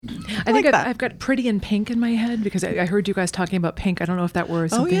I think I've got Pretty in Pink in my head because I heard you guys talking about pink. I don't know if that were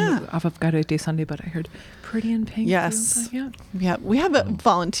something off of Gaudete Sunday, but I heard Pretty in Pink. Yes. Yeah. We have a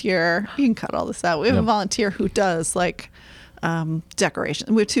volunteer. You can cut all this out. We have a volunteer who does like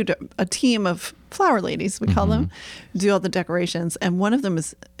decoration. We have a team of flower ladies, we call them, do all the decorations. And one of them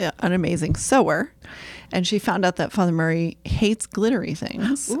is an amazing sewer. And she found out that Father Murray hates glittery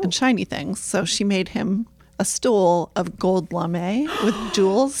things and shiny things. So she made him a stool of gold lame with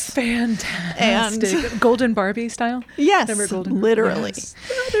jewels. Fantastic. And Golden Barbie style? Yes, Golden literally. Yes.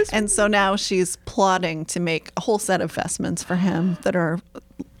 And so now she's plotting to make a whole set of vestments for him that are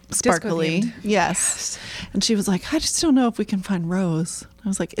sparkly. Yes. And she was like, I just don't know if we can find rose. I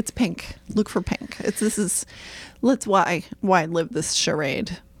was like, it's pink. Look for pink. Let's why live this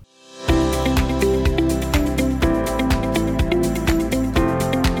charade.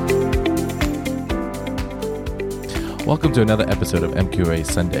 Welcome to another episode of MQA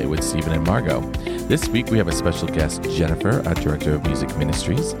Sunday with Stephen and Margot. This week we have a special guest, Jennifer, our Director of Music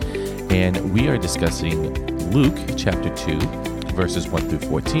Ministries, and we are discussing Luke chapter 2, verses 1 through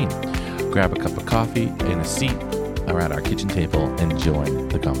 14. Grab a cup of coffee and a seat around our kitchen table and join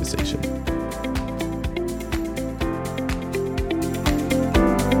the conversation.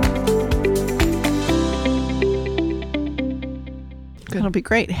 That'll be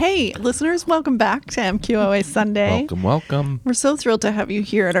great. Hey, listeners, welcome back to MQOA Sunday. Welcome. We're so thrilled to have you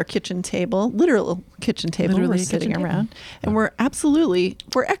here at our kitchen table, literal kitchen table. We're sitting around. And we're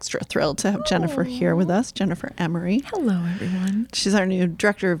extra thrilled to have Jennifer here with us, Jennifer Emery. Hello, everyone. She's our new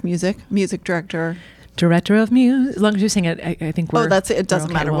Director of Music director. Director of Music. As long as you sing it, I think we're... Oh, that's it. It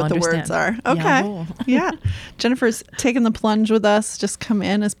doesn't matter what the words are. Okay. Yeah. Jennifer's taken the plunge with us, just come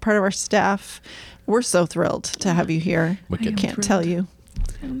in as part of our staff. We're so thrilled to have you here. I can't tell you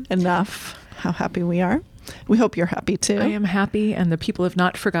enough how happy we are. We hope you're happy too. I am happy, and the people have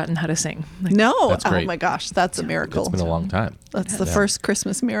not forgotten how to sing. No. That's great. Oh my gosh, that's a miracle. It's been a long time. That's the first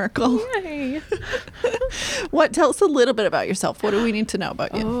Christmas miracle. Yay. Tell us a little bit about yourself. What do we need to know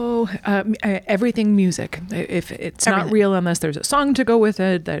about you? Oh, everything music. If it's not real unless there's a song to go with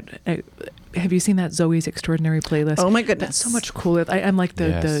it. Have you seen that Zoe's Extraordinary Playlist? Oh my goodness. That's so much cooler. I'm like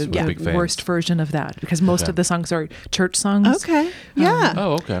the worst version of that because most of the songs are church songs. Okay. Yeah.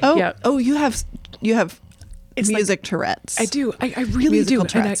 Okay. Oh, yeah. Oh, you have it's music Tourette's. I do. I really Musical do.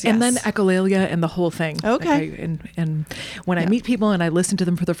 Tourette's, and then echolalia and the whole thing. Okay. And when I meet people and I listen to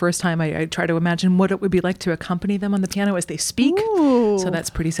them for the first time, I try to imagine what it would be like to accompany them on the piano as they speak. Ooh. So that's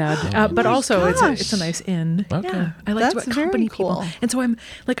pretty sad. But also it's a nice in. Okay. Yeah. I like That's to accompany very cool. people. And so I'm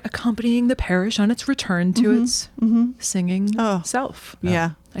like accompanying the parish on its return to its singing self.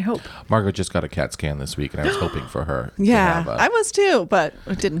 Yeah. I hope. Margot just got a CAT scan this week, and I was hoping for her. Yeah. to have I was too, but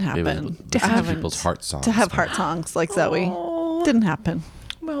it didn't happen. people's heart songs. To have heart songs like Zoe. Didn't happen.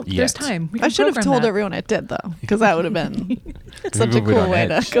 Well, Yet. there's time. We I can should have program told that. everyone it did, though, because that would have been such a We've been cool on way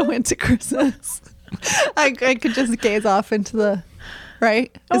to edge. go into Christmas. I could just gaze off into the,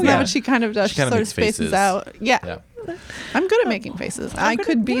 right? Isn't that what she kind of does? She kind of sort makes of spaces faces. out. Yeah. I'm good at making faces. I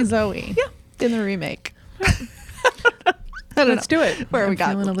could be Zoe in the remake. Let's do it. Where I'm we got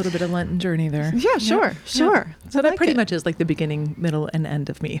feeling a little bit of Lenten journey there. Yeah, sure. So that like pretty it. much is like the beginning, middle, and end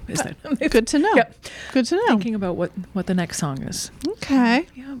of me. Is that Good to know. Yep. Good to know. Thinking about what the next song is. Okay.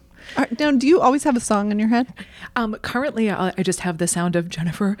 Yeah. Now, do you always have a song in your head? Currently, I just have the sound of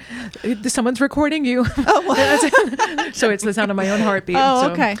Jennifer. Someone's recording you. Oh, So it's the sound of my own heartbeat. Oh,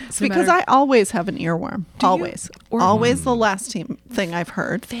 so okay. no Because matter- I always have an earworm. Do you? Always. Or- Always the last thing I've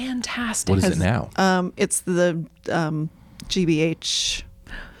heard. Fantastic. What is it now? It's the GBH.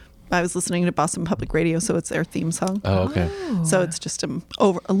 I was listening to Boston Public Radio, so it's their theme song. Oh, okay. So it's just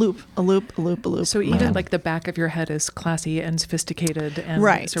over a loop. So even like the back of your head is classy and sophisticated and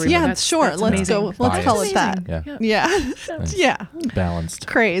right. cerebral. Yeah, That's sure. Let's amazing. go. Let's call it that. Yeah. Yeah. Yeah. Balanced.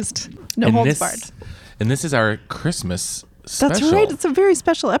 Crazed. No And holds this- barred. And this is our Christmas special. That's right. It's a very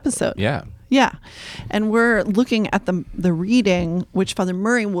special episode. Yeah. Yeah. And we're looking at the reading, which Father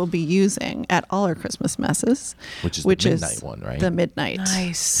Murray will be using at all our Christmas messes. Which is the midnight one, right? The midnight.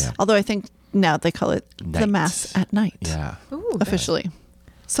 Nice. Yeah. Although I think now they call it the Night. Mass at night. Yeah. Ooh, Officially.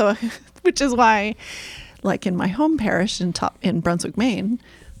 So, which is why, like in my home parish in Brunswick, Maine,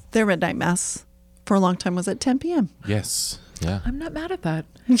 their midnight mass for a long time was at 10 p.m. Yes. Yeah. I'm not mad at that.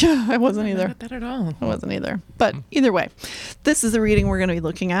 Yeah, I wasn't I'm either. not mad at that at all. I wasn't either. But either way, this is the reading we're going to be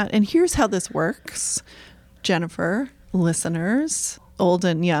looking at. And here's how this works. Jennifer, listeners, old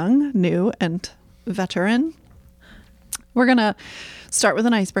and young, new and veteran, we're going to start with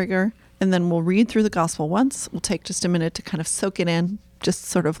an icebreaker, and then we'll read through the gospel once. We'll take just a minute to kind of soak it in, just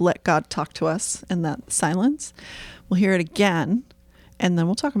sort of let God talk to us in that silence. We'll hear it again, and then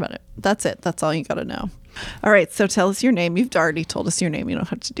we'll talk about it. That's it. That's all you got to know. All right. So tell us your name. You've already told us your name. You don't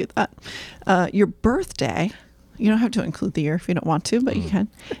have to do that. Your birthday. You don't have to include the year if you don't want to, but you can.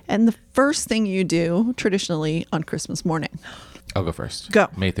 And the first thing you do traditionally on Christmas morning. I'll go first. Go.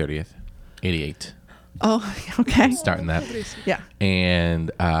 May 30th, 88. Oh, okay. Starting that. Yeah. And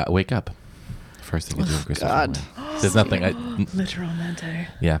wake up. First thing I do on Christmas God. morning. There's nothing. Literalmente.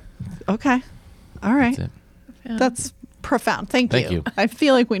 Yeah. Okay. All right. That's it. Yeah. That's profound. Thank you. Thank you. I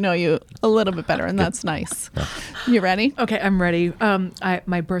feel like we know you a little bit better, and that's nice. You ready? Okay, I'm ready.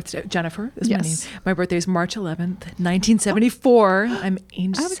 My birthday, Jennifer is my name. Yes. My birthday is March 11th, 1974. I'm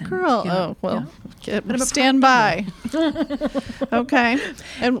ancient. I'm a girl. Yeah, Oh, well, yeah. I'm a stand by. Okay.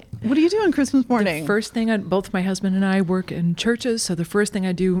 And what do you do on Christmas morning? First thing, both my husband and I work in churches, so the first thing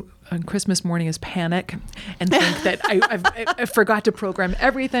I do on Christmas morning is panic and think that I forgot to program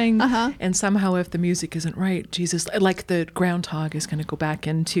everything, and somehow if the music isn't right, Jesus, like the groundhog is going to go back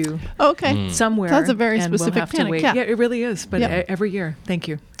into somewhere. That's a very and we'll specific have to panic. wait. Yeah. It really is. But every year, thank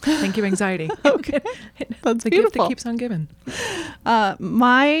you, anxiety. Okay. That's the beautiful. gift that keeps on giving.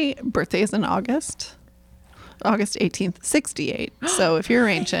 My birthday is in August 18th, 68. So if you're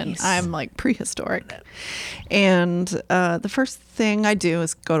ancient, Nice. I'm like prehistoric. And the first thing I do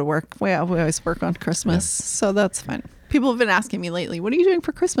is go to work. We always work on Christmas, so that's fine. People have been asking me lately, what are you doing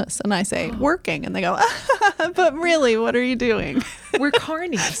for Christmas? And I say, working. And they go, but really, what are you doing? We're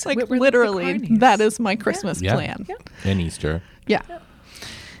carnies. Like We're literally, the carnies. that is my Christmas Yeah. plan. Yeah. And Easter. Yeah.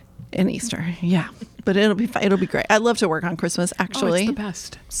 And Easter. Yeah. But it'll be fine. It'll be great. I love to work on Christmas, Oh, actually. it's the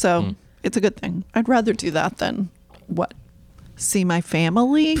best. So it's a good thing. I'd rather do that than what? See my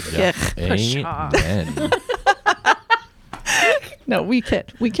family? Yeah. Ugh. Amen. No, we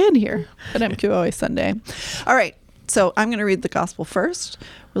kid. We kid here at MQOA Sunday. All right. So I'm going to read the gospel first.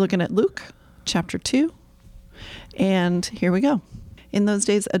 We're looking at Luke chapter 2. And here we go. In those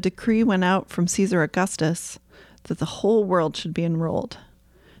days, a decree went out from Caesar Augustus that the whole world should be enrolled.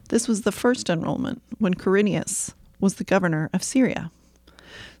 This was the first enrollment when Quirinius was the governor of Syria.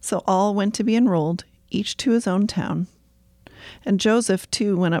 So all went to be enrolled, each to his own town. And Joseph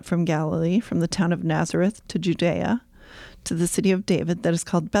too went up from Galilee, from the town of Nazareth to Judea, to the city of David that is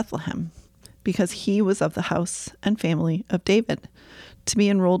called Bethlehem, because he was of the house and family of David, to be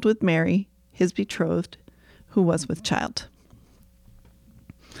enrolled with Mary, his betrothed, who was with child.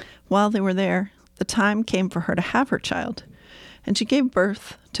 While they were there, the time came for her to have her child, and she gave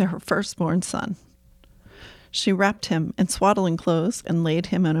birth to her firstborn son. She wrapped him in swaddling clothes and laid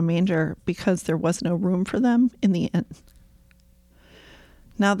him in a manger because there was no room for them in the inn.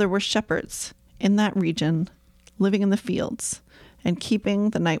 Now there were shepherds in that region living in the fields and keeping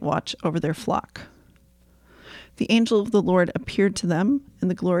the night watch over their flock. The angel of the Lord appeared to them, and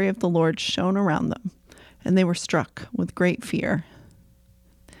the glory of the Lord shone around them, and they were struck with great fear.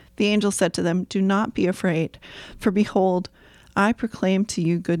 The angel said to them, "Do not be afraid, for behold, I proclaim to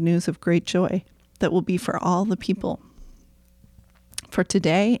you good news of great joy that will be for all the people. For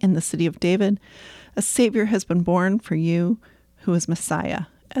today in the city of David, a Savior has been born for you, who is Messiah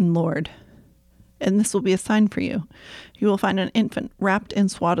and Lord. And this will be a sign for you. You will find an infant wrapped in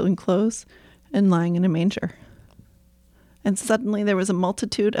swaddling clothes and lying in a manger." And suddenly there was a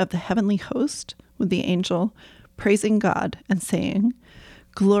multitude of the heavenly host with the angel, praising God and saying,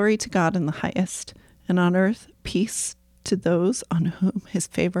 "Glory to God in the highest, and on earth peace to those on whom his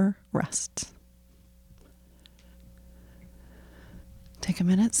favor rests." Take a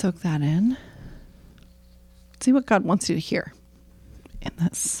minute, soak that in. See what God wants you to hear in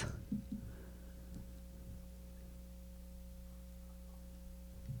this.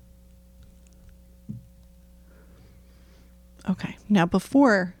 Okay. Now,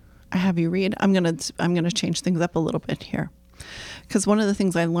 before I have you read, I'm gonna change things up a little bit here, because one of the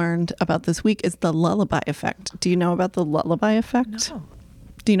things I learned about this week is the lullaby effect. Do you know about the lullaby effect? No.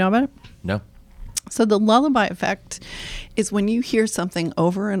 Do you know about it? No. So the lullaby effect is when you hear something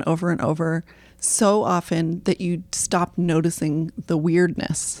over and over and over so often that you stop noticing the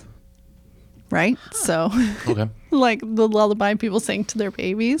weirdness. Right? So Okay. like the lullaby people sing to their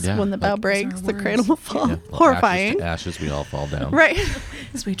babies Yeah, when the bow like- breaks, Those are the words. cradle will fall. Yeah. Well, Horrifying. Ashes, to ashes, we all fall down. Right.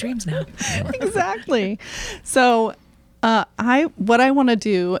 Sweet dreams now. Exactly. So what I want to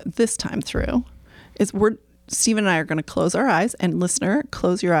do this time through is Stephen and I are going to close our eyes, and listener,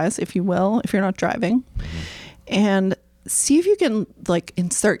 close your eyes if you will, if you're not driving, and see if you can like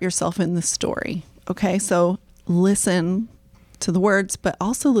insert yourself in the story. Okay. So listen to the words, but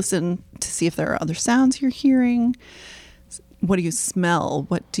also listen to see if there are other sounds you're hearing. What do you smell?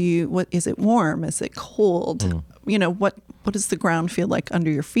 What is it warm? Is it cold? You know, what does the ground feel like under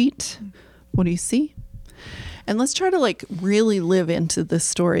your feet? What do you see? And let's try to like really live into this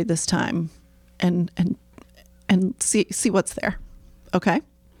story this time and see what's there. Okay?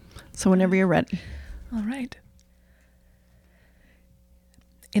 So whenever you're ready. All right.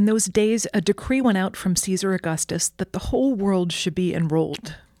 In those days, a decree went out from Caesar Augustus that the whole world should be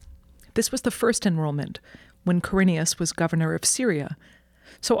enrolled. This was the first enrollment, when Quirinius was governor of Syria.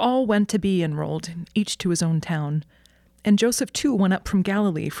 So all went to be enrolled, each to his own town. And Joseph too went up from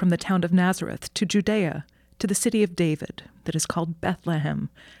Galilee, from the town of Nazareth, to Judea, to the city of David, that is called Bethlehem,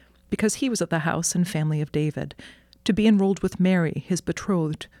 because he was of the house and family of David, to be enrolled with Mary, his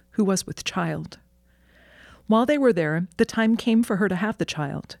betrothed, who was with child. While they were there, the time came for her to have the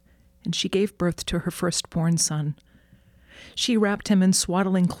child, and she gave birth to her firstborn son. She wrapped him in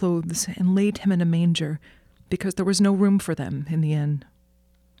swaddling clothes and laid him in a manger, because there was no room for them in the inn.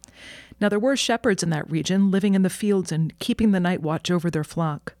 Now there were shepherds in that region, living in the fields and keeping the night watch over their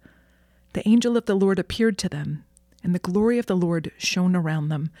flock. The angel of the Lord appeared to them, and the glory of the Lord shone around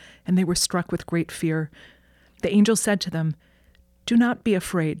them, and they were struck with great fear. The angel said to them, "Do not be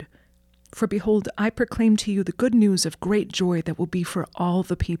afraid. For behold, I proclaim to you the good news of great joy that will be for all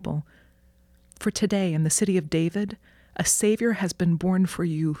the people. For today in the city of David, a Savior has been born for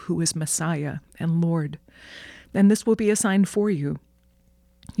you, who is Messiah and Lord. And this will be a sign for you.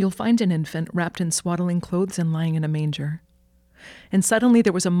 You'll find an infant wrapped in swaddling clothes and lying in a manger." And suddenly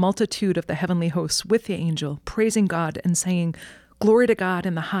there was a multitude of the heavenly hosts with the angel, praising God and saying, "Glory to God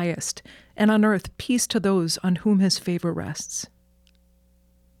in the highest, and on earth peace to those on whom his favor rests."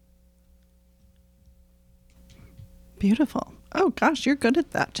 Beautiful. Oh gosh, you're good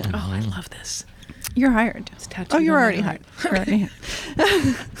at that, Jen. Oh, I love this. You're hired. It's tattooed Oh, you're on my already heart. hired. You're already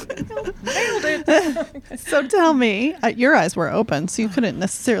hired. Nailed it. So tell me, your eyes were open, so you couldn't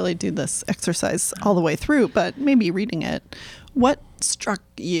necessarily do this exercise all the way through, but maybe reading it. What struck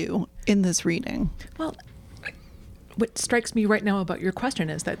you in this reading? Well, what strikes me right now about your question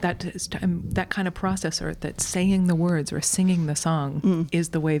is that that kind of process, or that saying the words or singing the song is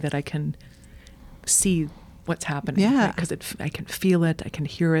the way that I can see what's happening. Yeah. Because I can feel it. I can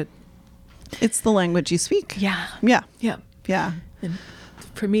hear it. It's the language you speak. Yeah. Yeah. Yeah. Yeah. And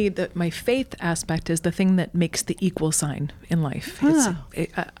for me, my faith aspect is the thing that makes the equal sign in life.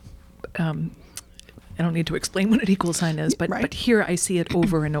 I don't need to explain what an equal sign is, but Right. but here I see it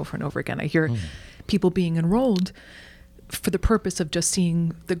over and over and over again. I hear people being enrolled for the purpose of just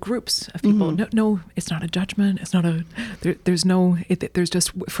seeing the groups of people. No, it's not a judgment. It's not a. There's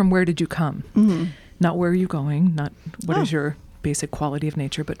just from where did you come? Not where are you going? Not what is your basic quality of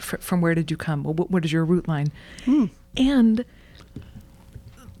nature, but from where did you come? Well, what is your root line? And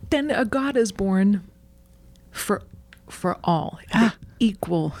then a God is born for all. The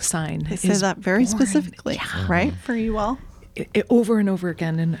equal sign. They say that very born. specifically, right? For you all. Over and over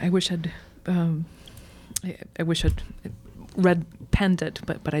again, and I wish I'd penned it,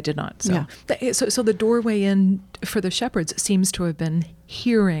 but I did not. So, so the doorway in for the shepherds seems to have been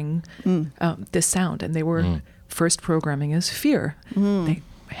hearing this sound, and they were first programming is fear. They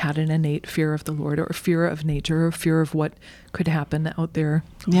had an innate fear of the Lord, or fear of nature, or fear of what could happen out there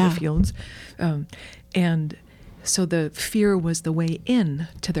in the fields, and so the fear was the way in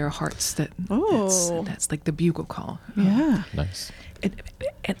to their hearts. That's like the bugle call. Yeah. Nice.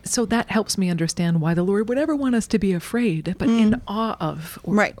 And so that helps me understand why the Lord would ever want us to be afraid, but in awe of,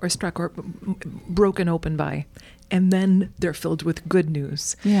 or struck, or broken open by. And then they're filled with good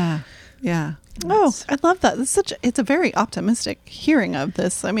news. Yeah. Yeah. Oh, I love that. It's a very optimistic hearing of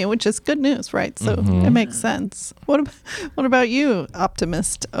this. I mean, which is good news, right? So it makes sense. What about you,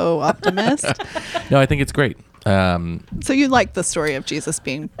 optimist? Oh, optimist. No, I think it's great. So you like the story of Jesus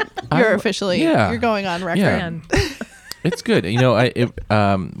being, you're going on record. Yeah. It's good. You know,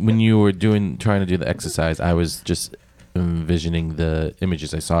 when you were trying to do the exercise, I was just envisioning the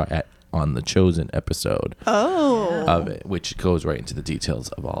images I saw on the Chosen episode of it, which goes right into the details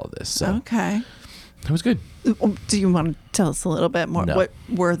of all of this. So okay, it was good. Do you want to tell us a little bit more? No. What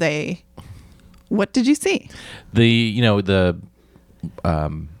were they? What did you see?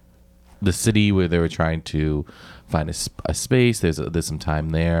 The city where they were trying to find a space. There's some time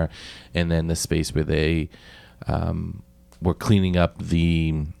there, and then the space where they were cleaning up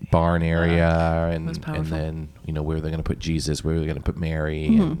the barn area, and then where they're going to put Jesus, where they're going to put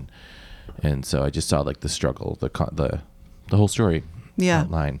Mary, and so I just saw like the struggle, the whole story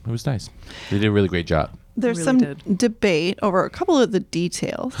outline. It was nice. They did a really great job. There's really some debate over a couple of the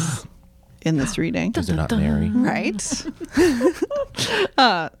details in this reading. Is it not Mary? Right.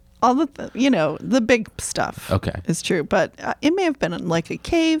 All the big stuff is true, but it may have been like a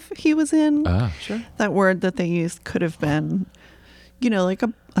cave he was in. Sure. That word that they used could have been, like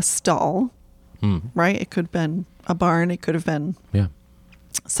a stall right? It could have been a barn. It could have been Yeah.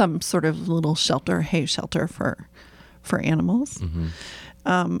 some sort of little shelter, hay shelter for animals.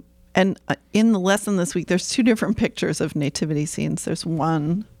 And in the lesson this week, there's 2 different pictures of nativity scenes. There's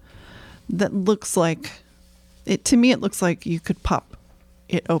one that looks like to me, it looks like you could pop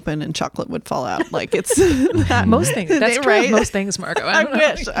it open and chocolate would fall out. Like it's most things. That's true right? of most things, Margo.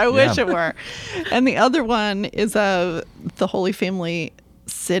 I wish it were. And the other one is the Holy Family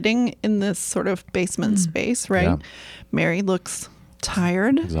sitting in this sort of basement space, right? Yeah. Mary looks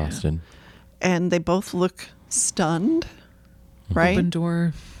tired, Exhausted. and they both look stunned, right? Open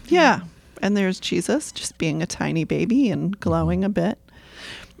door. Yeah. And there's Jesus just being a tiny baby and glowing a bit.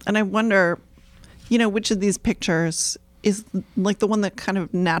 And I wonder, which of these pictures is like the one that kind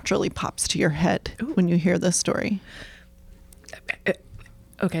of naturally pops to your head when you hear this story?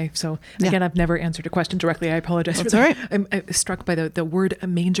 Okay, so again, I've never answered a question directly. I apologize. That's for that. all right. I'm struck by the word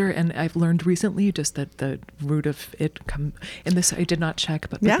manger, and I've learned recently just that the root of it come in this. I did not check,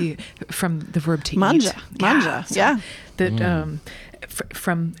 but from the verb to Manja. eat. Manja. Yeah. That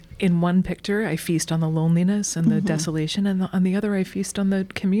from in one picture, I feast on the loneliness and the desolation, and on the other, I feast on the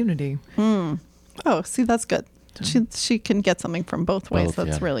community. Oh, see, that's good. She can get something from both ways.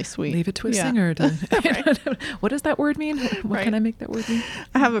 That's really sweet. Leave it to a singer. What does that word mean? What can I make that word mean?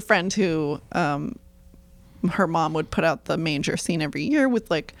 I have a friend who her mom would put out the manger scene every year with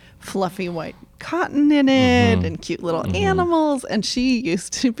like fluffy white cotton in it and cute little animals. And she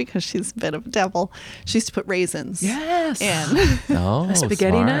used to, because she's a bit of a devil, she used to put raisins. Yes. And a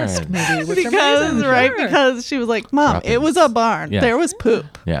spaghetti smart. nest, maybe. With because, right? Sure. Because she was like, Mom, Droppings. it was a barn. Yeah. There was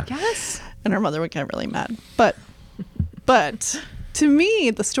poop. Yeah. Yes. And her mother would get really mad. But to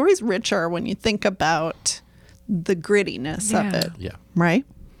me, the story's richer when you think about the grittiness of it. Yeah. Right?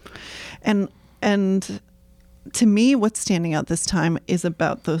 And to me, what's standing out this time is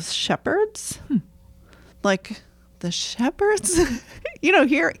about those shepherds. Like the shepherds.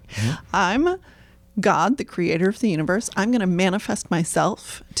 Here I'm God, the creator of the universe. I'm going to manifest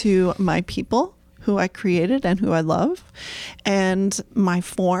myself to my people who I created and who I love. And my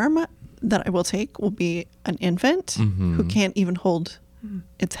form that I will take will be an infant who can't even hold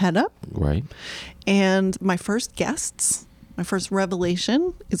its head up. Right. And my first guests, my first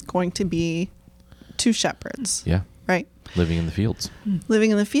revelation is going to be 2 shepherds. Yeah. Right? Living in the fields. Living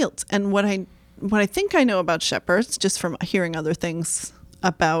in the fields. And what I think I know about shepherds, just from hearing other things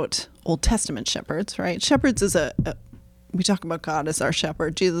about Old Testament shepherds, right? Shepherds is we talk about God as our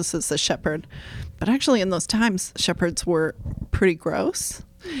shepherd. Jesus is the shepherd. But actually in those times, shepherds were pretty gross.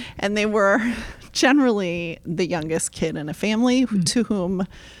 And they were generally the youngest kid in a family to whom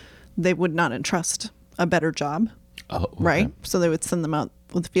they would not entrust a better job. Oh, okay. Right? So they would send them out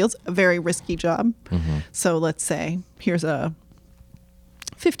with the fields, a very risky job. So let's say here's a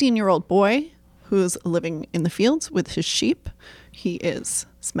 15-year-old boy who's living in the fields with his sheep. He is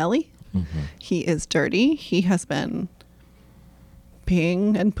smelly. He is dirty. He has been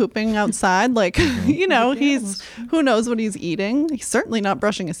peeing and pooping outside. Like, he's, who knows what he's eating. He's certainly not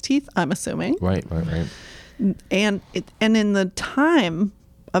brushing his teeth, I'm assuming. Right. And in the time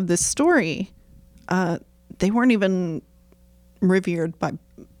of this story, they weren't even revered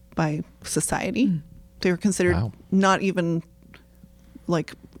by society. They were considered not even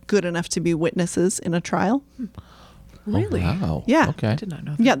like good enough to be witnesses in a trial. Really? Oh, wow. Yeah. Okay. I did not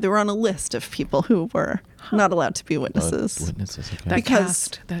know that. Yeah, they were on a list of people who were not allowed to be witnesses. Witnesses. Okay. That Because-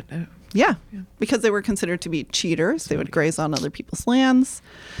 cast, that Yeah, because they were considered to be cheaters. They would graze on other people's lands.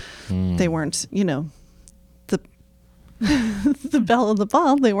 They weren't, the the belle of the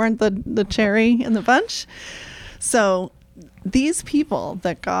ball. They weren't the cherry in the bunch. So these people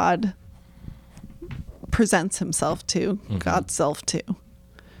that God presents himself to, God's self to,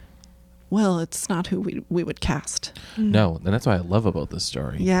 well, it's not who we would cast. No, and that's what I love about this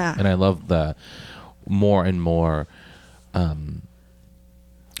story. Yeah. And I love the more and more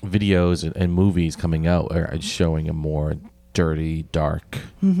videos and movies coming out are showing a more dirty, dark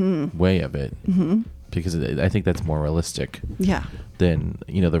way of it. Because I think that's more realistic Yeah. than,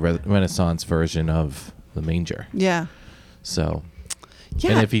 the Renaissance version of the manger. Yeah. So,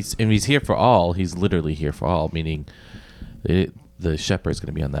 Yeah. and if he's here for all, he's literally here for all, meaning the shepherd's going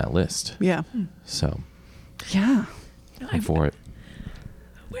to be on that list. Yeah. So, Yeah. I'm for it.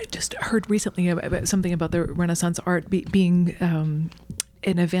 I just heard recently about something about the Renaissance art being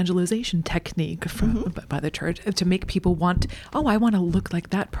an evangelization technique by the church to make people want, I want to look like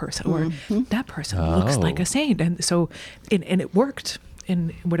that person, or that person looks like a saint. And so, and it worked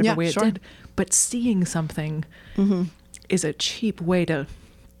in whatever way it did. But seeing something is a cheap way to,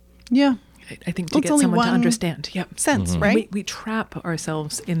 Yeah. I think to Well, it's get only someone to one understand. Yep. sense, right? We trap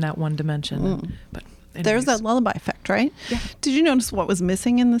ourselves in that one dimension. But There's that anyways. lullaby effect, right? Yeah. Did you notice what was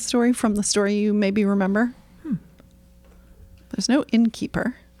missing in the story from the story you maybe remember? There's no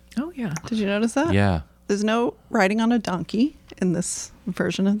innkeeper. Oh, yeah. Did you notice that? Yeah. There's no riding on a donkey in this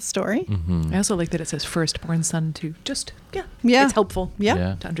version of the story. Mm-hmm. I also like that it says firstborn son too. Just, Yeah. It's helpful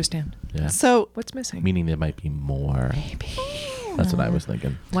Yeah. to understand Yeah. So what's missing. Meaning there might be more. That's what I was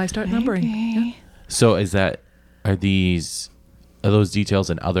thinking. Why start numbering? Yeah. So are those details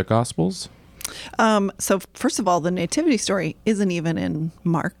in other gospels? So first of all, the nativity story isn't even in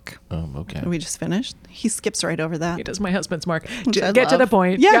Mark. Okay. We just finished. He skips right over that. It is my husband's Mark. Which I Get to the love.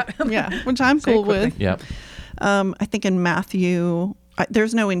 point. Yeah, yeah, which I'm Say it cool quickly. with. Yep. I think in Matthew,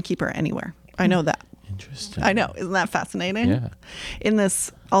 there's no innkeeper anywhere. I know that. Interesting. I know. Isn't that fascinating? Yeah. In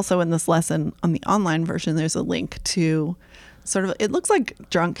this lesson on the online version, there's a link to sort of, it looks like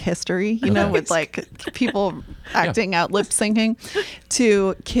drunk history, with like people acting out lip syncing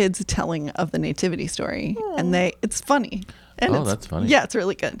to kids telling of the nativity story. And it's funny. And that's funny. Yeah, it's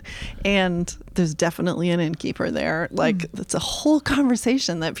really good. And there's definitely an innkeeper there. Like it's a whole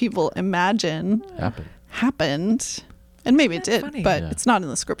conversation that people imagine happened. And maybe it did, funny. but Yeah. it's not in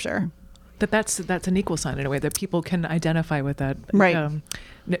the scripture. That's an equal sign in a way that people can identify with that. Right.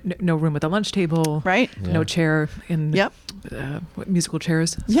 No room at the lunch table. Right. Yeah. No chair in Yep. musical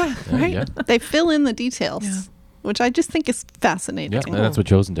chairs. Yeah, Yeah, right. yeah. They fill in the details, Yeah. which I just think is fascinating. Yeah, and that's what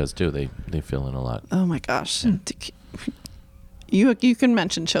Chosen does too. They fill in a lot. Oh my gosh. You can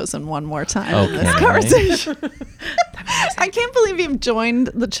mention Chosen one more time Oh, in this can I? conversation. I can't believe you've joined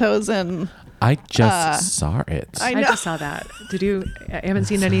the Chosen. I just saw it. I I know. just saw that. Did you? I haven't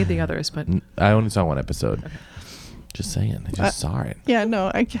seen any of the others, but I only saw one episode. Just saying. I just saw it. Yeah, no,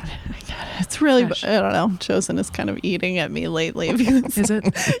 I get it. It's really, Gosh. I don't know. Chosen is kind of eating at me lately. Because, is it?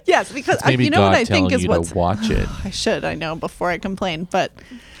 yes, because Maybe you know God what I telling think is you what's. to watch it. I know before I complain, but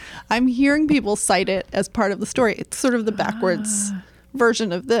I'm hearing people cite it as part of the story. It's sort of the backwards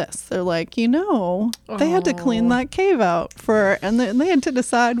version of this. They're like, they had to clean that cave out and then they had to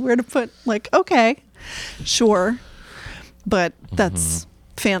decide where to put, like, okay, sure, but that's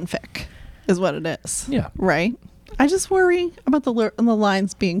fanfic is what it is. Yeah. Right? I just worry about the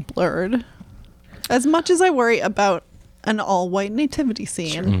lines being blurred as much as I worry about an all-white nativity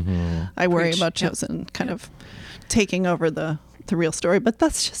scene. I worry Preach. about Chosen kind of taking over the real story, but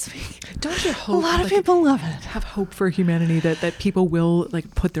that's just me. Don't you A hope lot of people love it. have hope for humanity that people will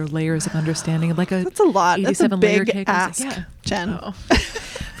like put their layers of understanding like a That's a lot. That's a 87 layer big cake. I was ask, like, yeah. Jen. Oh.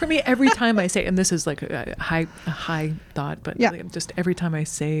 For me, every time I say, and this is like a high thought, but Yeah. like, just every time I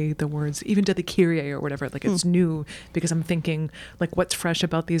say the words, even to the Kyrie or whatever, like it's new because I'm thinking like what's fresh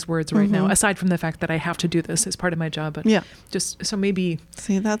about these words right now, aside from the fact that I have to do this as part of my job. But Yeah. just so maybe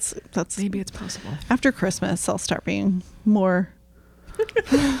See, that's maybe it's possible. after Christmas, I'll start being more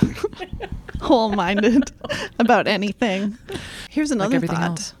whole-minded about anything. Here's another everything thought.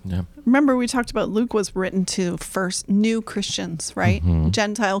 else. Yeah. Remember, we talked about Luke was written to first new Christians, right?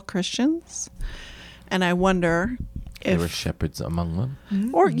 Gentile Christians. And I wonder There were if, shepherds among them.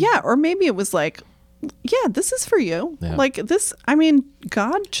 or maybe it was like, yeah, this is for you. Yeah. Like this, I mean,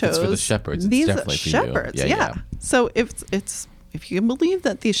 God chose for the shepherds. It's these definitely for you. shepherds. Yeah, Yeah. yeah. So if you can believe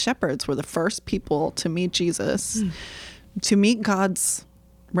that these shepherds were the first people to meet Jesus, to meet God's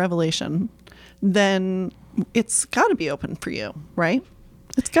revelation, then it's got to be open for you, right?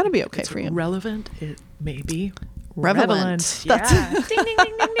 It's got to be okay It's for you. relevant. It may be Relevant. relevant. That's- Yeah. ding, ding,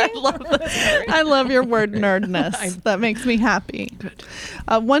 ding, ding, ding. I love your word nerdness. That makes me happy. Good.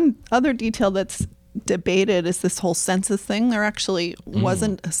 One other detail that's debated is this whole census thing. There actually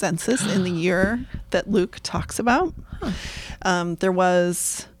wasn't a census in the year that Luke talks about. There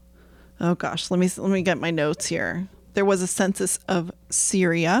was, oh gosh, let me get my notes here. There was a census of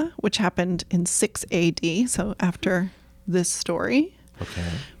Syria, which happened in 6 AD, so after this story. Okay.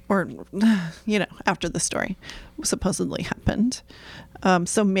 Or, after the story supposedly happened.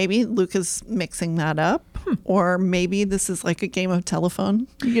 So maybe Luke is mixing that up. Or maybe this is like a game of telephone,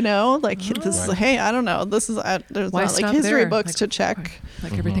 like this is, Right. hey, I don't know. This is, there's Why not like stop history there? books Like, to check.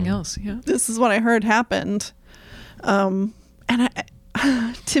 Like everything else. Yeah. This is what I heard happened. And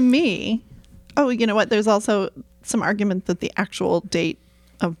to me, you know what? There's also some argument that the actual date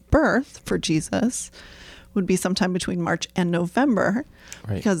of birth for Jesus would be sometime between March and November,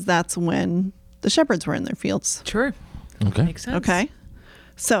 Right. because that's when the shepherds were in their fields. Sure. Okay. Makes sense. Okay.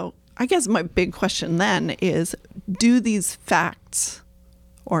 So I guess my big question then is, do these facts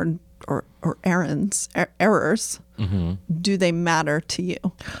or errors, do they matter to you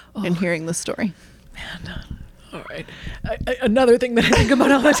in hearing the story? All right. Another thing that I think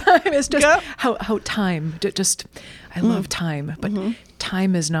about all the time is just how time, I love time, but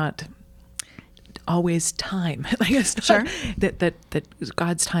time is not always time. Like it's not, that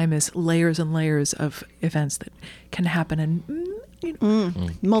God's time is layers and layers of events that can happen in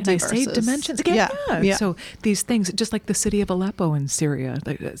multiverses. Can I say dimensions again? Yeah. So these things, just like the city of Aleppo in Syria,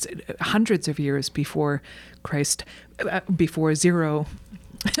 hundreds of years before Christ, before zero.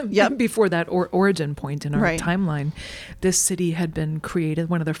 Before that origin point in our timeline, this city had been created,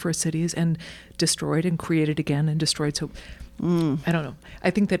 one of the first cities, and destroyed and created again and destroyed. So I don't know.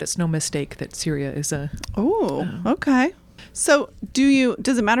 I think that it's no mistake that Syria is a... okay. So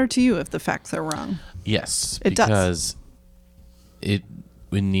does it matter to you if the facts are wrong? Yes. It does. Because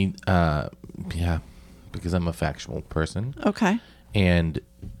because I'm a factual person. Okay. And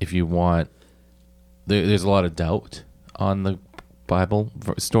if you want, there's a lot of doubt on the Bible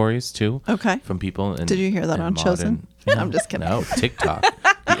stories too. Okay. From people. Did you hear that on Chosen? I'm just kidding. No, TikTok.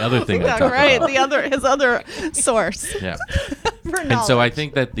 The other thing I talk about. His other source. Yeah. And so I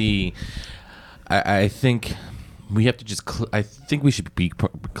think that I think we have to just, I think we should be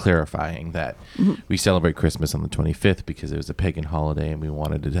clarifying that we celebrate Christmas on the 25th because it was a pagan holiday and we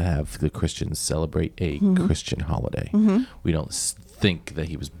wanted to have the Christians celebrate a Christian holiday. We don't think that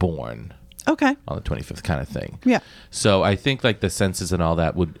he was born on the 25th kind of thing. Yeah. So I think like the census and all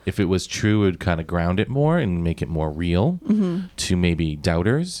that would, if it was true, it would kind of ground it more and make it more real to maybe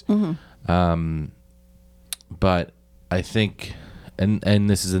doubters. But I think, and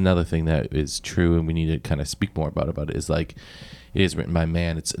this is another thing that is true and we need to kind of speak more about it, is like, it is written by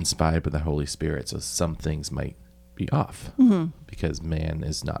man, it's inspired by the Holy Spirit. So some things might be off because man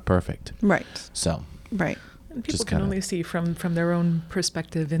is not perfect. Right. So. Right. And people can only see from their own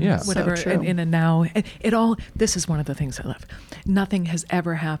perspective and whatever so in a now. It all, this is one of the things I love. Nothing has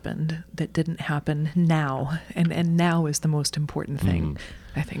ever happened that didn't happen now. And now is the most important thing,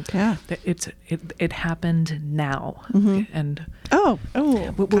 I think. Yeah. That it happened now. And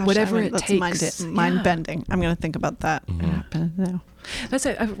whatever it takes. Mind bending. I'm going to think about that. It happened now. That's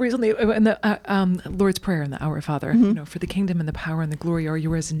it. Recently, in the Lord's Prayer in the Our Father, for the kingdom and the power and the glory are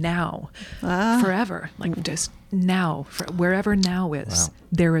yours now, forever. Like just now, wherever now is,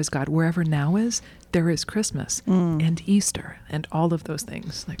 there is God. Wherever now is, there is Christmas and Easter and all of those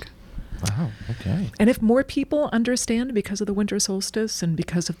things. Like, wow. Okay. And if more people understand because of the winter solstice and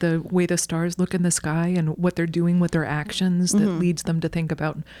because of the way the stars look in the sky and what they're doing with their actions that leads them to think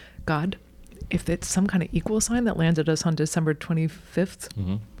about God. If it's some kind of equal sign that landed us on December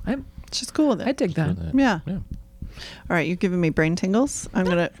 25th, I'm just cool with it. I dig that. Yeah. All right, you're giving me brain tingles.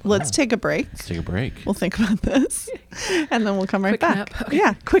 Let's take a break. Let's take a break. We'll think about this, and then we'll come right back. Nap. Okay.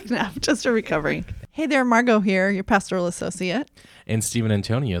 Yeah, quick nap, just a recovery. Hey there, Margot here, your pastoral associate. And Stephen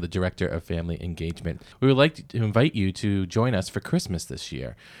Antonio, the Director of Family Engagement. We would like to invite you to join us for Christmas this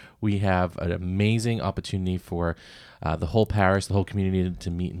year. We have an amazing opportunity for the whole parish, the whole community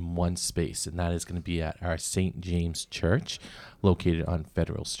to meet in one space, and that is going to be at our St. James Church, located on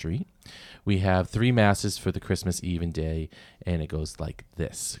Federal Street. We have 3 masses for the Christmas Eve and day, and it goes like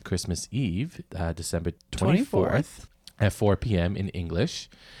this. Christmas Eve, December 24th at 4 p.m. in English,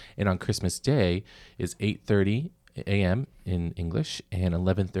 and on Christmas Day is 8:30 a.m. in English and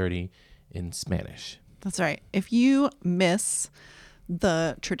 11:30 in Spanish. That's right. If you miss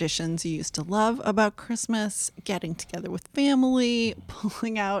the traditions you used to love about Christmas, getting together with family,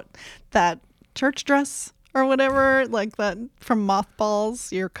 pulling out that church dress or whatever, like that from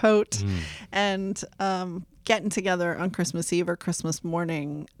Mothballs, your coat, and getting together on Christmas Eve or Christmas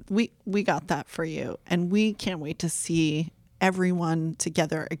morning, we got that for you. And we can't wait to see everyone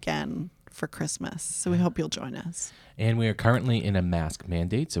together again for Christmas. So we hope you'll join us. And we are currently in a mask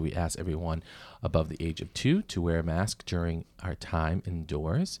mandate, so we ask everyone above the age of 2 to wear a mask during our time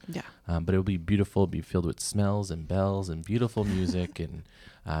indoors. Yeah. But it'll be beautiful, be filled with smells and bells and beautiful music. And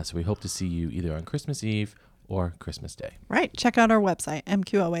so we hope to see you either on Christmas Eve or Christmas Day. Right. Check out our website,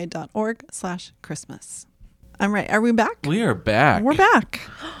 mqoa.org/Christmas. All right. Are we back? We are back. We're back.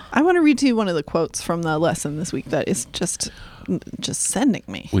 I want to read to you one of the quotes from the lesson this week that is just sending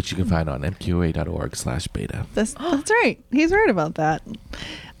me. Which you can find on mqa.org/beta. That's right. He's right about that.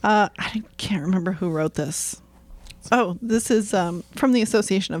 I can't remember who wrote this. Oh, this is from the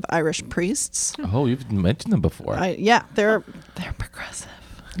Association of Irish Priests. Oh, you've mentioned them before. They're progressive.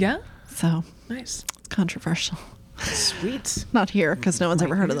 Yeah? So nice. It's controversial. Sweet. Not here because no one's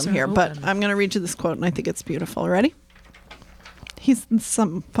ever heard of them here, but I'm going to read you this quote and I think it's beautiful. Ready?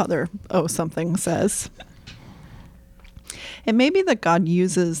 Some Father something says, "It may be that God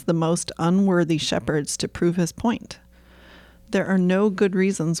uses the most unworthy shepherds to prove his point. there are no good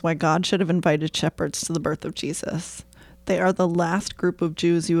reasons why God should have invited shepherds to the birth of Jesus. They are the last group of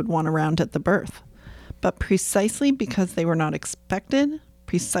Jews you would want around at the birth. But precisely because they were not expected,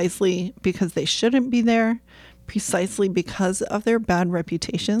 precisely because they shouldn't be there, precisely because of their bad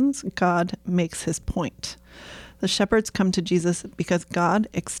reputations, God makes his point. The shepherds come to Jesus because God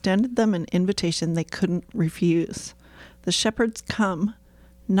extended them an invitation they couldn't refuse. The shepherds come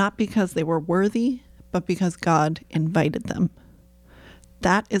not because they were worthy, but because God invited them.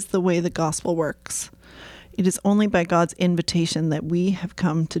 That is the way the gospel works. It is only by God's invitation that we have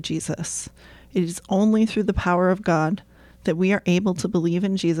come to Jesus. It is only through the power of God that we are able to believe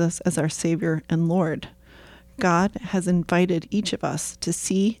in Jesus as our Savior and Lord. God has invited each of us to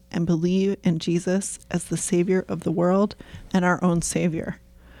see and believe in Jesus as the Savior of the world and our own Savior,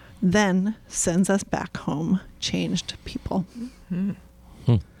 then sends us back home changed people.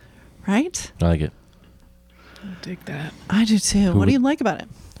 Mm-hmm. Right? I like it. I dig that. I do too. What do you like about it?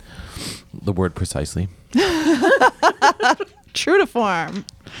 The word precisely. True to form.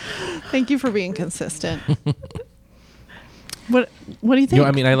 Thank you for being consistent. What do you think?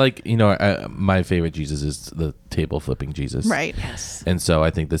 I mean, I like, my favorite Jesus is the table flipping Jesus. Right. Yes. And so I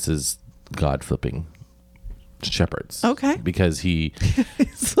think this is God flipping shepherds. Okay. Because he...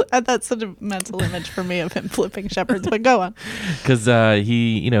 That's such a mental image for me of him flipping shepherds, but go on. Because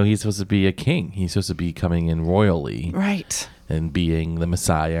he's supposed to be a king. He's supposed to be coming in royally. Right. And being the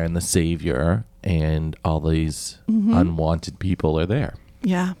Messiah and the Savior. And all these unwanted people are there.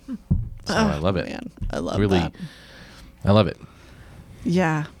 Yeah. So I love it. Man, I love really, that. I love it.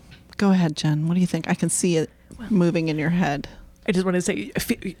 Yeah. Go ahead, Jen. What do you think? I can see it moving in your head. I just want to say,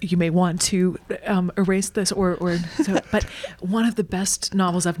 you may want to erase this, but one of the best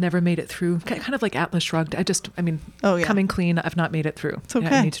novels I've never made it through, kind of like Atlas Shrugged. Coming clean, I've not made it through. It's okay.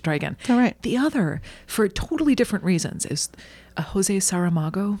 I need to try again. It's all right. The other, for totally different reasons, is a Jose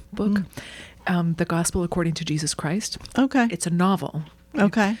Saramago book, The Gospel According to Jesus Christ. Okay. It's a novel.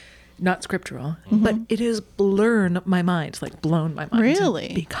 Okay. Not scriptural, but it has blown my mind,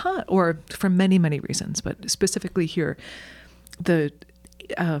 Really? Because, or for many, many reasons, but specifically here, the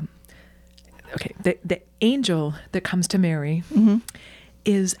angel that comes to Mary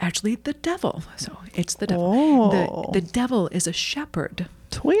is actually the devil. So it's the devil. Oh. The devil is a shepherd.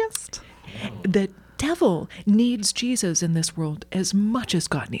 Twist. The devil needs Jesus in this world as much as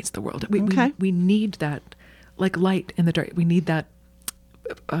God needs the world. We need that, like light in the dark. We need that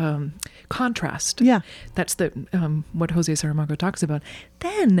contrast. Yeah. That's what Jose Saramago talks about.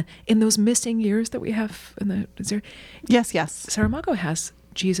 Then in those missing years that we have Yes. Saramago has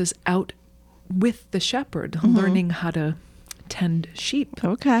Jesus out with the shepherd learning how to tend sheep.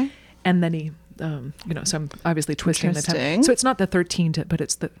 Okay. And then he so I'm obviously twisting the time. Interesting. So it's not the 13 but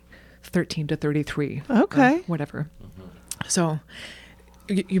it's the 13 to 33. Okay. Whatever. So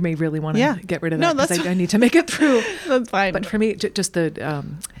you may really want to get rid of No, that because I need to make it through. That's fine. But for me, just the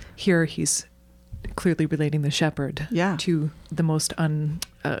here he's clearly relating the shepherd to the most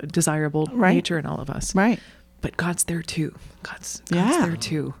undesirable nature in all of us. Right. But God's there too. God's there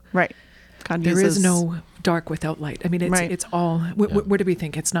too. Right. God There uses... is no dark without light. I mean, it's all. Where do we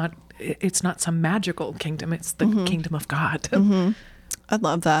think it's not? It's not some magical kingdom. It's the kingdom of God. I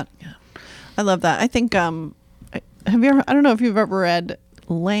love that. Yeah. I love that. I think. Have you ever? I don't know if you've ever read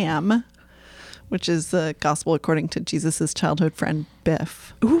Lamb, which is the gospel according to Jesus's childhood friend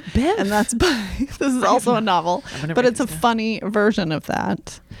Biff. Ooh, Biff. And that's by, this is also a novel, but it's a funny version of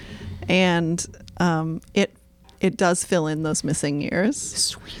that. And it does fill in those missing years.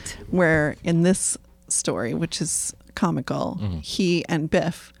 Sweet. Where in this story, which is comical, he and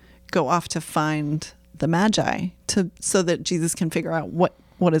Biff go off to find the Magi so that Jesus can figure out what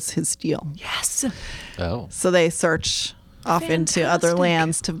is his deal. Yes. Oh. So they search off into other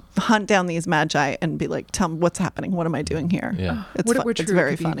lands to hunt down these Magi and be like, tell them what's happening. What am I doing here? Yeah. It's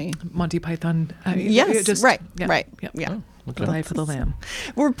very funny. Monty Python. Yes. Right. Yeah. Right. Yep. Yeah. Okay. The life of the lamb.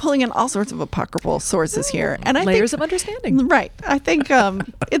 We're pulling in all sorts of apocryphal sources here. And I Layers think, of understanding. Right. I think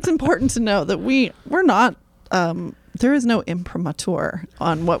it's important to know that we're not, there is no imprimatur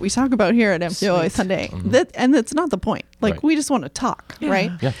on what we talk about here at MCOA Sunday. And that's not the point. Like, we just want to talk,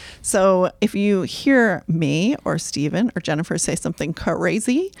 right? Yeah. So if you hear me or Stephen or Jennifer say something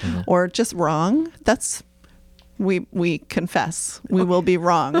crazy or just wrong, that's, we confess we will be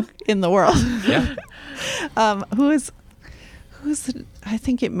wrong in the world. Yeah. Who's I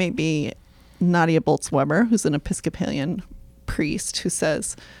think it may be Nadia Bolz-Weber, who's an Episcopalian priest, who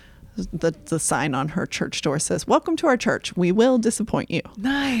says the sign on her church door says, "Welcome to our church. We will disappoint you."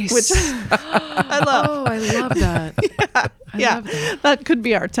 Nice. Which I love. Oh, I love that. I love that could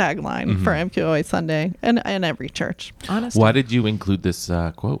be our tagline for MQOA Sunday and every church. Honestly. Why did you include this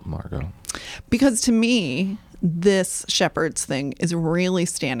quote, Margot? Because to me, this shepherds thing is really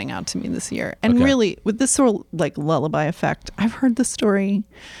standing out to me this year. And Okay. really, with this sort of like lullaby effect, I've heard the story,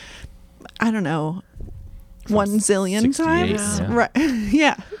 I don't know, 1 zillion 68, times. yeah. Right.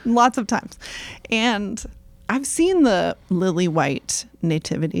 Yeah, lots of times. And I've seen the lily white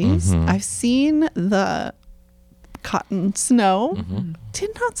nativities. I've seen the cotton snow. Did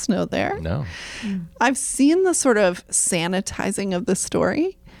not snow there. No. I've seen the sort of sanitizing of the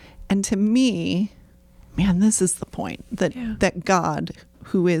story. And to me, man, this is the point that God,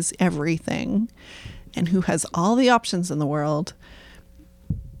 who is everything and who has all the options in the world,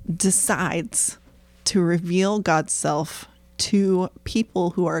 decides to reveal God's self to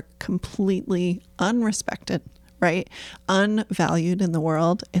people who are completely unrespected, right? Unvalued in the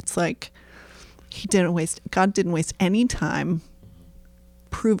world. It's like God didn't waste any time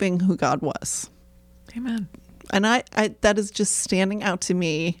proving who God was. Amen. And I that is just standing out to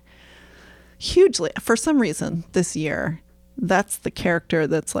me hugely. For some reason this year, that's the character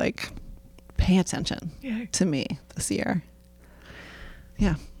that's like, pay attention to me this year.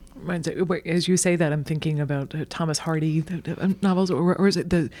 Yeah. As you say that, I'm thinking about Thomas Hardy the novels, or is it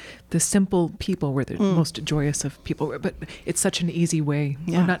the simple people were the most joyous of people? But it's such an easy way,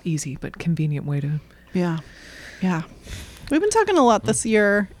 or not easy, but convenient way to. Yeah. Yeah. We've been talking a lot this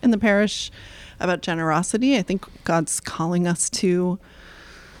year in the parish about generosity. I think God's calling us to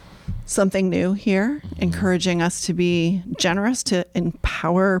something new here, encouraging us to be generous, to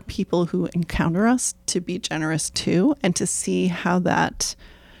empower people who encounter us to be generous too, and to see how that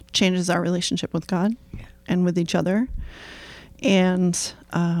changes our relationship with God and with each other. And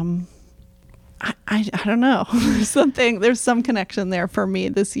I don't know. There's some connection there for me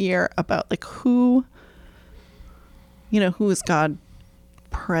this year about like who is God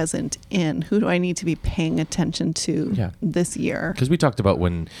present in? Who do I need to be paying attention to this year? Because we talked about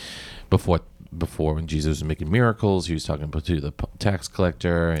before when Jesus was making miracles, he was talking about to the tax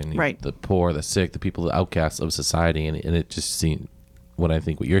collector and the poor, the sick, the people, the outcasts of society. And it just seemed, what I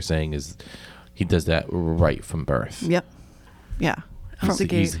think what you're saying is he does that right from birth. Yep. Yeah.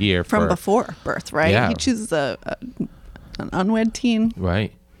 He's here from before birth, right? Yeah. He chooses an unwed teen,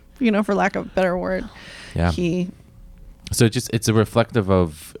 right? For lack of a better word. Yeah. So it's a reflective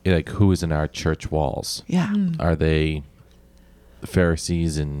of like who is in our church walls. Yeah. Are they the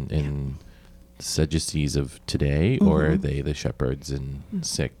Pharisees and Sadducees of today, or are they the shepherds and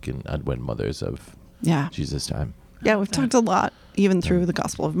sick and unwed mothers of Jesus' time? Yeah, we've talked a lot, even through the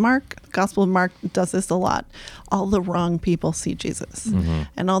Gospel of Mark. The Gospel of Mark does this a lot. All the wrong people see Jesus,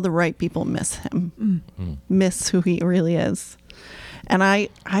 and all the right people miss him, miss who he really is. And I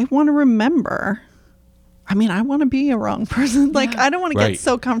want to remember, I want to be a wrong person. Like, I don't want to get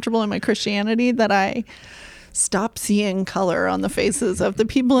so comfortable in my Christianity that I stop seeing color on the faces of the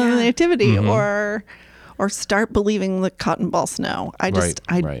people in the nativity, or start believing the cotton ball snow. I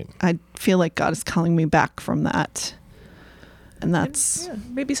feel like God is calling me back from that. And that's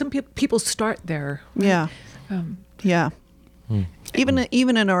maybe some people start there. Right?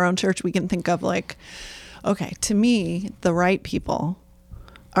 Even in our own church, we can think of like, okay, to me, the right people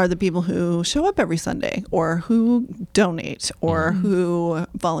are the people who show up every Sunday, or who donate, or who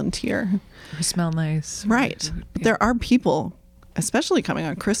volunteer, who smell nice. Right. But there are people, especially coming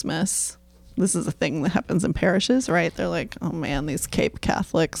on Christmas. This is a thing that happens in parishes, right? They're like, oh man, these Cape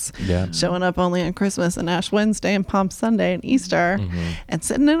Catholics showing up only on Christmas and Ash Wednesday and Palm Sunday and Easter and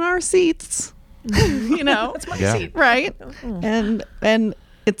sitting in our seats, It's my seat. Right? And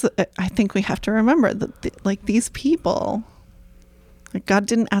it's, I think we have to remember that these people, like, God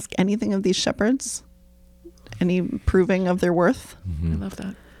didn't ask anything of these shepherds, any proving of their worth. I love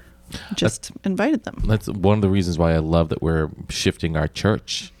that. Just invited them. That's one of the reasons why I love that we're shifting our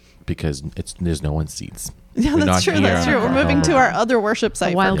church, because there's no one seats. Yeah, that's true. We're moving to our other worship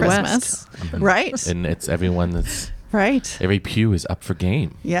site Wild for Christmas. Right. And it's everyone that's right. Every pew is up for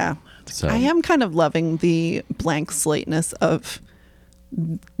game. Yeah. So I am kind of loving the blank slateness of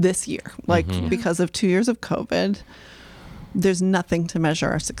this year. Like, because of 2 years of COVID, there's nothing to measure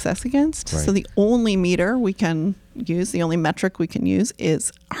our success against. Right. So the only meter we can use, the only metric we can use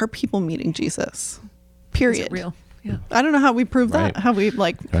is, are people meeting Jesus? Period. Is it real? Yeah. I don't know how we prove that, how we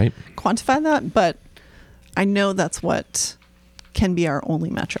quantify that, but I know that's what can be our only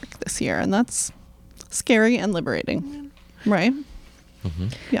metric this year. And that's scary and liberating. Right?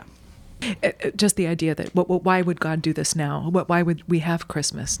 Yeah. Just the idea that why would God do this now? Why would we have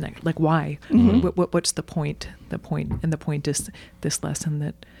Christmas next? Like why? What's the point? The point is this lesson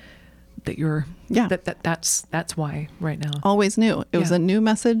that you're that's why right now. Always knew it was a new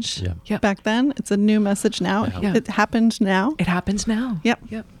message back then. It's a new message now. It happened now. It happens now.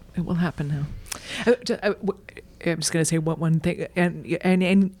 Yep. It will happen now. I'm just going to say one thing,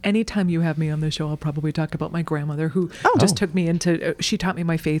 and anytime you have me on the show, I'll probably talk about my grandmother who just took me into. She taught me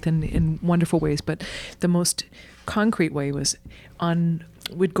my faith in wonderful ways, but the most concrete way was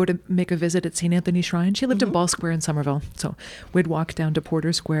we'd go to make a visit at St. Anthony Shrine. She lived in Ball Square in Somerville, so we'd walk down to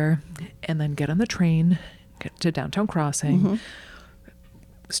Porter Square, and then get on the train, get to Downtown Crossing.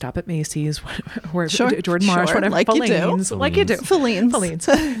 Stop at Macy's, where Jordan Marsh, whatever, like Filene's, you do. Filene's.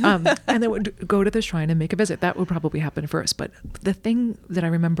 And then would go to the shrine and make a visit. That would probably happen first. But the thing that I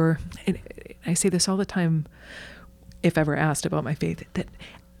remember, and I say this all the time, if ever asked about my faith, that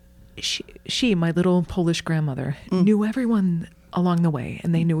she, my little Polish grandmother, knew everyone along the way,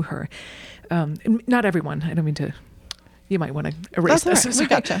 and they knew her. Not everyone. I don't mean to. You might want to erase That's this. All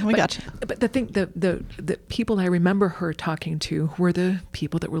right. We gotcha. But the thing, the people I remember her talking to were the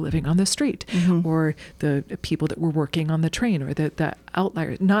people that were living on the street, or the people that were working on the train, or the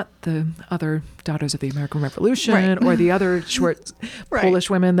outliers, not the other daughters of the American Revolution, or the other short Polish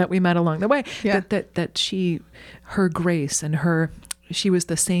women that we met along the way. Yeah. That her grace and she was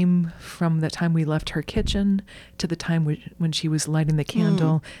the same from the time we left her kitchen to the time when she was lighting the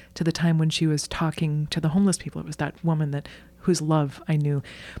candle to the time when she was talking to the homeless people. It was that woman whose love I knew.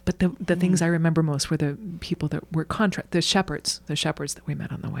 But the things I remember most were the people that were the shepherds that we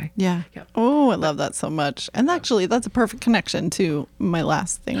met on the way. Yeah. Oh, I love that so much. And actually, that's a perfect connection to my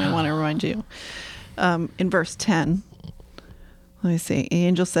last thing I want to remind you. In verse 10, let me see. The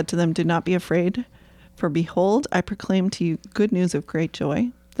angel said to them, "Do not be afraid. For behold, I proclaim to you good news of great joy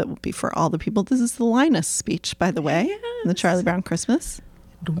that will be for all the people." This is the Linus speech, by the way, in the Charlie Brown Christmas.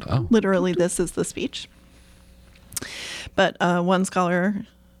 Oh. Literally, this is the speech. But one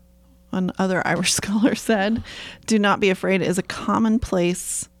other Irish scholar said, "Do not be afraid" is a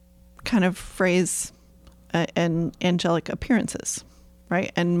commonplace kind of phrase in angelic appearances,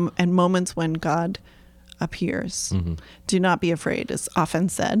 right? And moments when God appears. Do not be afraid is often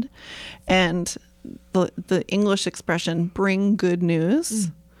said. And the English expression "bring good news"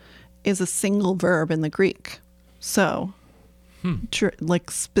 is a single verb in the Greek. So,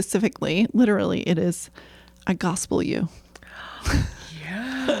 like specifically, literally, it is "I gospel you."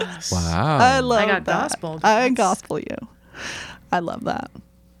 Yes. Wow. I love I got that. gospeled. I gospel you. I love that.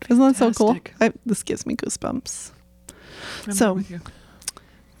 Isn't that so cool? Fantastic. This gives me goosebumps. I'm So, with you.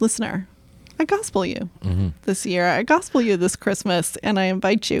 listener, I gospel you this year. I gospel you this Christmas, and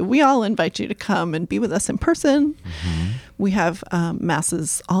we all invite you to come and be with us in person. We have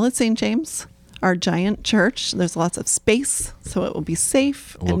masses all at St. James, our giant church. There's lots of space, so it will be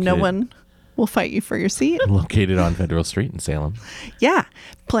safe, and no one will fight you for your seat. Located on Federal Street in Salem. Yeah,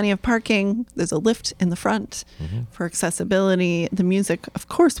 plenty of parking. There's a lift in the front for accessibility. The music, of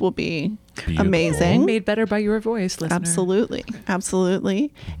course, will be amazing. Made better by your voice, listener.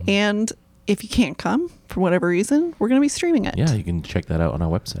 Absolutely. And if you can't come for whatever reason, we're going to be streaming it. Yeah, you can check that out on our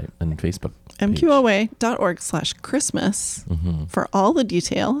website and Facebook page. mqoa.org/Christmas for all the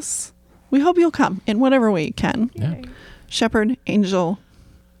details. We hope you'll come in whatever way you can. Yeah. Shepherd, angel,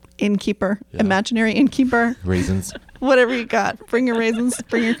 innkeeper, imaginary innkeeper, Raisins. whatever you got. Bring your raisins,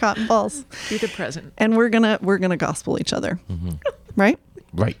 bring your cotton balls. Be the present. And we're gonna gospel each other. Right?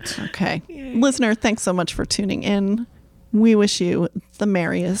 Right. Okay. Listener, thanks so much for tuning in. We wish you the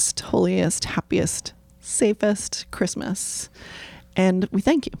merriest, holiest, happiest, safest Christmas. And we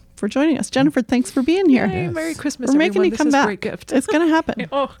thank you for joining us. Jennifer, thanks for being here. Yay, Yes. Merry Christmas, We're making everyone. you This come is back. a great gift. It's going to happen.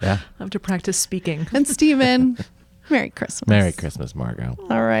 Yeah. Yeah. I have to practice speaking. And Stephen, Merry Christmas. Merry Christmas, Margot.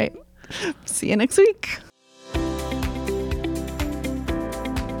 All right. See you next week.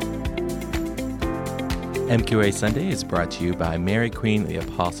 MQA Sunday is brought to you by Mary Queen of the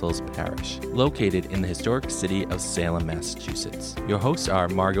Apostles Parish, located in the historic city of Salem, Massachusetts. Your hosts are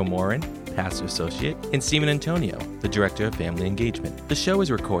Margot Morin, Pastor Associate, and Stephen Antonio, the Director of Family Engagement. The show is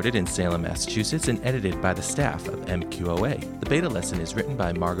recorded in Salem, Massachusetts, and edited by the staff of MQOA. The beta lesson is written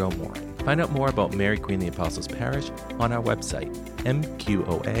by Margot Morin. Find out more about Mary Queen of the Apostles Parish on our website,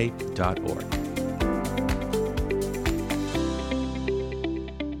 mqoa.org.